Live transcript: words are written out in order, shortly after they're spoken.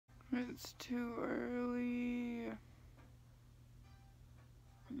It's too early.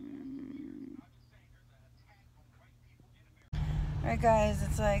 Alright guys,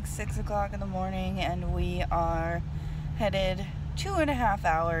 it's like 6 o'clock in the morning and we are headed 2.5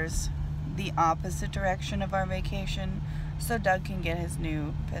 hours the opposite direction of our vacation so Doug can get his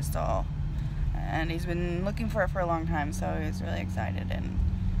new pistol. And he's been looking for it for a long time, so he's really excited, and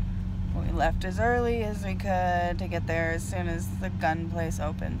we left as early as we could to get there as soon as the gun place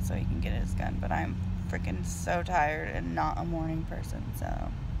opened so he can get his gun. But I'm freaking so tired and not a morning person, so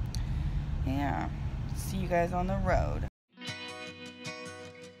yeah, see you guys on the road.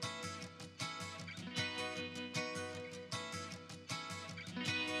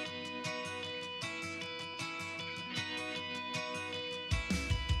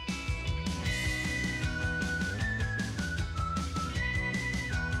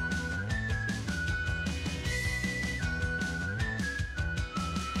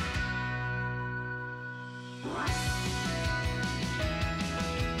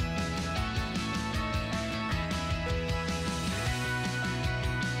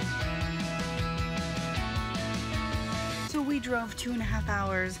 So we drove 2.5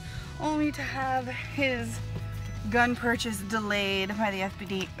 hours only to have his gun purchase delayed by the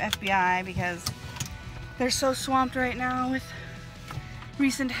FBI because they're so swamped right now with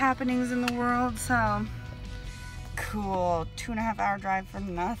recent happenings in the world. So cool, 2.5 hour drive for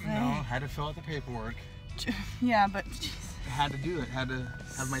nothing. No, had to fill out the paperwork. Yeah, but geez. Had to do it, had to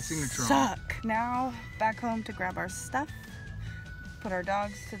have my signature on it. Suck. Now back home to grab our stuff, put our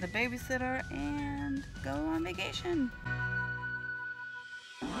dogs to the babysitter, and go on vacation.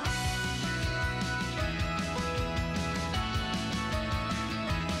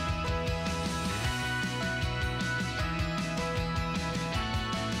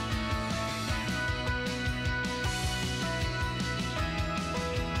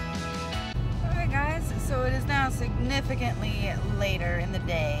 So it is now significantly later in the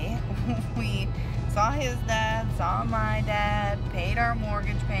day. We saw his dad, saw my dad, paid our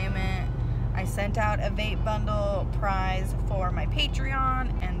mortgage payment. I sent out a vape bundle prize for my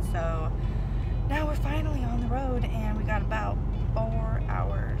Patreon, and so now we're finally on the road and we got about 4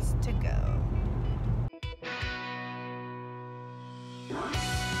 hours to go.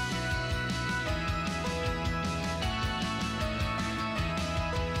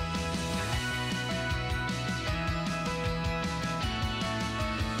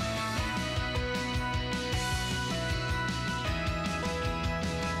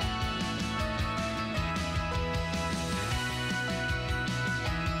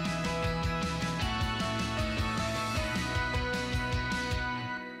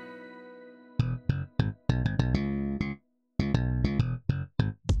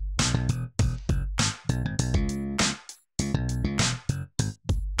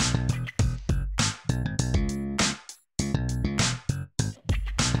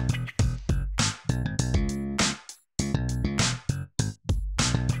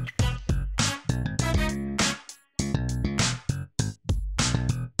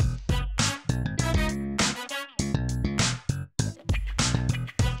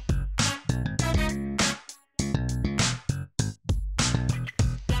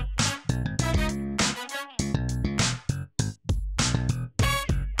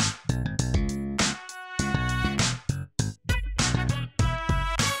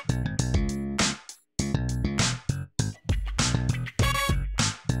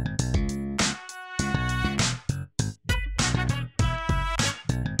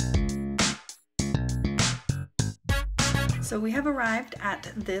 So we have arrived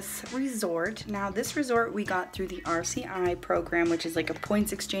at this resort. Now this resort we got through the RCI program, which is like a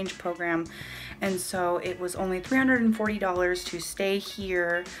points exchange program. And so it was only $340 to stay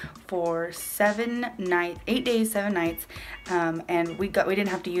here for 8 days, 7 nights. And we didn't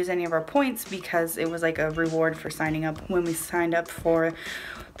have to use any of our points because it was like a reward for signing up when we signed up for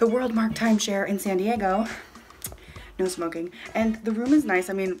the World Mark Timeshare in San Diego. No smoking. And the room is nice.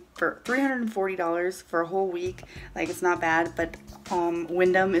 I mean, for $340 for a whole week, like, it's not bad, but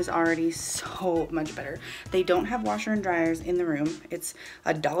Wyndham is already so much better. They don't have washer and dryers in the room. It's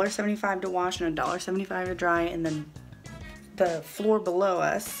 $1.75 to wash and $1.75 to dry, and then the floor below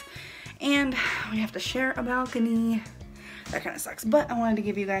us. And we have to share a balcony. That kind of sucks. But I wanted to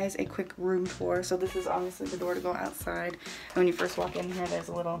give you guys a quick room tour. So this is obviously the door to go outside. And when you first walk in here, there's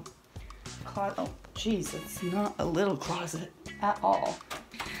a little closet. Oh, geez, it's not a little closet at all.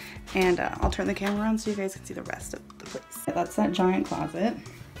 And I'll turn the camera around so you guys can see the rest of the place. That's that giant closet.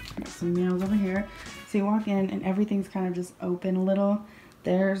 Got some mirrors over here. So you walk in and everything's kind of just open a little.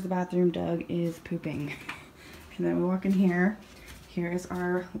 There's the bathroom. Doug is pooping. And then we walk in here. Here is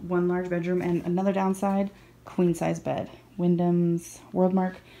our one large bedroom, and another downside, queen size bed. Wyndham's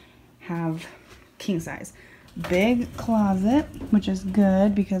Worldmark have king size. Big closet, which is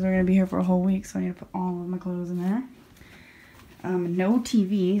good because we're gonna be here for a whole week, so I need to put all of my clothes in there. No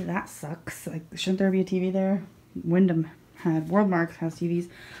TV, that sucks. Like, shouldn't there be a TV there? Wyndham had, Worldmark has TVs,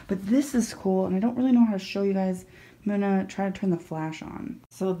 but this is cool, and I don't really know how to show you guys. I'm gonna try to turn the flash on.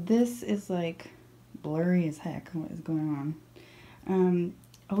 So this is like blurry as heck. What is going on?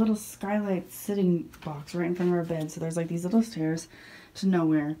 A little skylight sitting box right in front of our bed. So there's like these little stairs to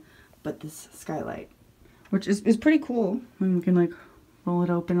nowhere, but this skylight, which is pretty cool. I mean, we can like roll it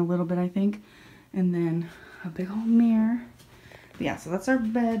open a little bit, I think. And then a big old mirror. But yeah, so that's our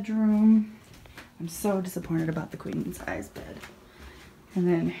bedroom. I'm so disappointed about the queen size bed. And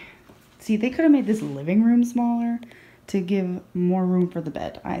then, see, they could have made this living room smaller to give more room for the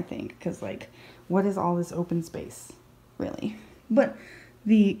bed, I think. Because, like, what is all this open space, really? But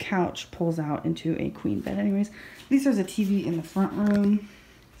the couch pulls out into a queen bed anyways. At least there's a TV in the front room.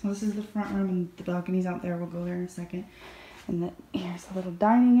 So this is the front room, and the balcony's out there. We'll go there in a second. And then here's a little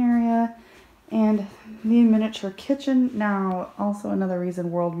dining area and the miniature kitchen. Now, also another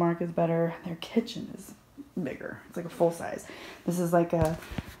reason Worldmark is better, their kitchen is bigger. It's like a full size. This is like a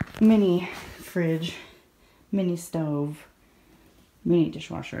mini fridge, mini stove, mini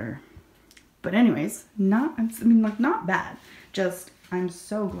dishwasher. But anyways, not bad. Just, I'm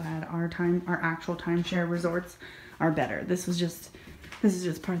so glad our actual timeshare resorts are better. This is just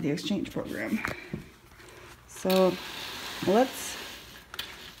part of the exchange program. So let's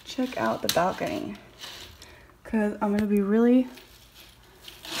check out the balcony, because I'm gonna be really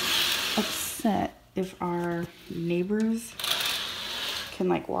upset if our neighbors can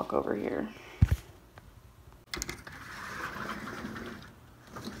like walk over here.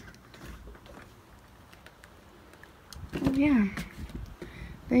 Oh yeah,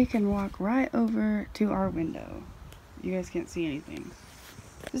 they can walk right over to our window. You guys can't see anything.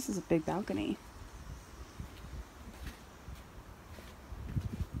 This is a big balcony.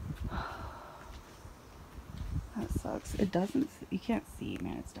 That sucks. It doesn't, you can't see,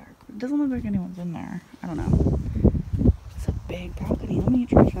 man, it's dark. It doesn't look like anyone's in there. I don't know. It's a big balcony. Let me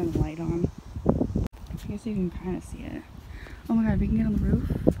try to turn the light on. I guess you can kind of see it. Oh my god, we can get on the roof.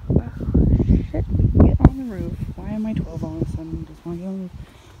 Oh shit, we can get on the roof. Why am I 12 all of a sudden? Just want to get on the roof.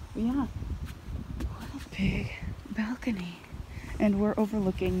 But yeah, what a big balcony. And we're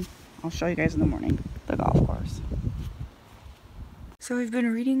overlooking, I'll show you guys in the morning, the golf course. So we've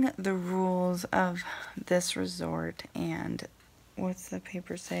been reading the rules of this resort, and what's the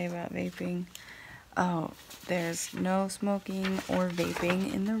paper say about vaping? Oh, there's no smoking or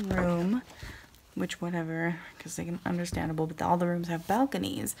vaping in the room, which whatever, because they can understandable, but all the rooms have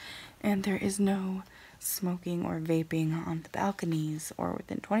balconies, and there is no smoking or vaping on the balconies or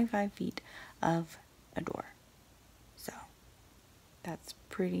within 25 feet of a door. So that's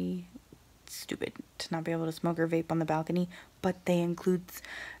pretty stupid to not be able to smoke or vape on the balcony, but they include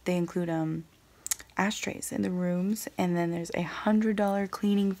ashtrays in the rooms, and then there's $100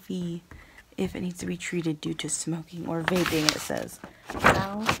 cleaning fee if it needs to be treated due to smoking or vaping, it says.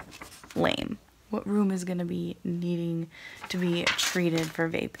 How lame. What room is gonna be needing to be treated for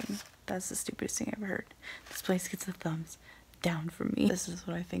vaping? That's the stupidest thing I've ever heard. This place gets a thumbs down from me. This is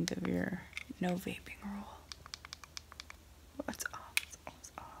what I think of your no vaping rule. What's off? It's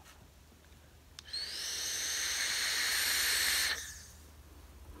always off.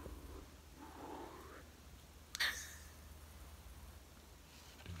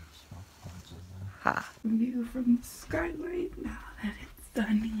 Ha. View from the skylight now that it's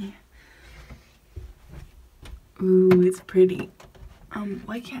sunny. Ooh, it's pretty.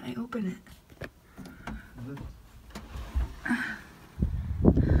 Why can't I open it?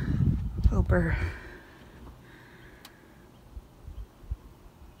 Hooper.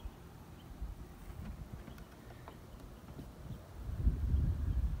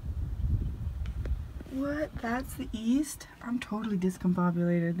 What? That's the east? I'm totally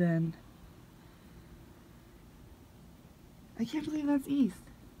discombobulated then. I can't believe that's east.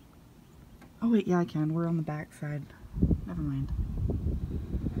 Oh wait, yeah I can. We're on the back side. Never mind.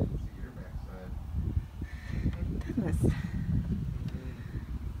 Your backside. Douglas.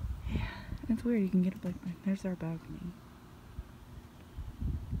 Yeah, it's weird. You can get up like, there's our balcony.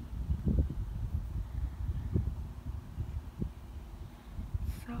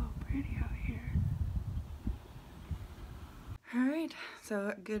 So pretty out here. Alright,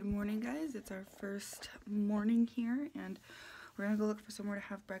 so good morning guys. It's our first morning here, and we're gonna go look for somewhere to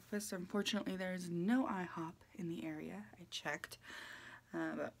have breakfast. Unfortunately, there's no IHOP in the area. I checked.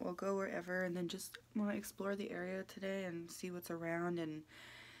 But we'll go wherever, and then just want to explore the area today and see what's around. And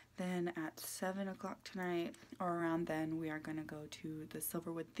then at 7 o'clock tonight, or around then, we are going to go to the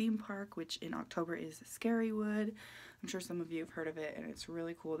Silverwood theme park, which in October is Scarywood. I'm sure some of you have heard of it, and it's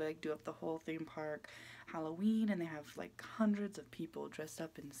really cool. They like do up the whole theme park Halloween, and they have like hundreds of people dressed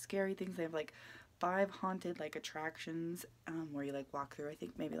up in scary things. They have like 5 haunted like attractions where you like walk through, I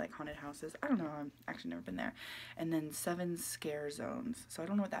think maybe like haunted houses. I don't know, I've actually never been there. And then 7 scare zones. So I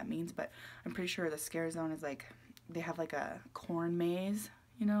don't know what that means, but I'm pretty sure the scare zone is like, they have like a corn maze,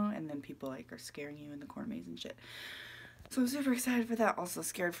 you know, and then people like are scaring you in the corn maze and shit. So I'm super excited for that. Also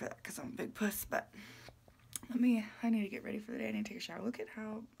scared for that because I'm a big puss, but I need to get ready for the day. I need to take a shower. Look at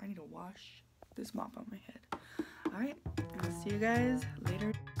how I need to wash this mop on my head. Alright, I'll see you guys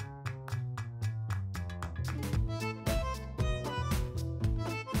later.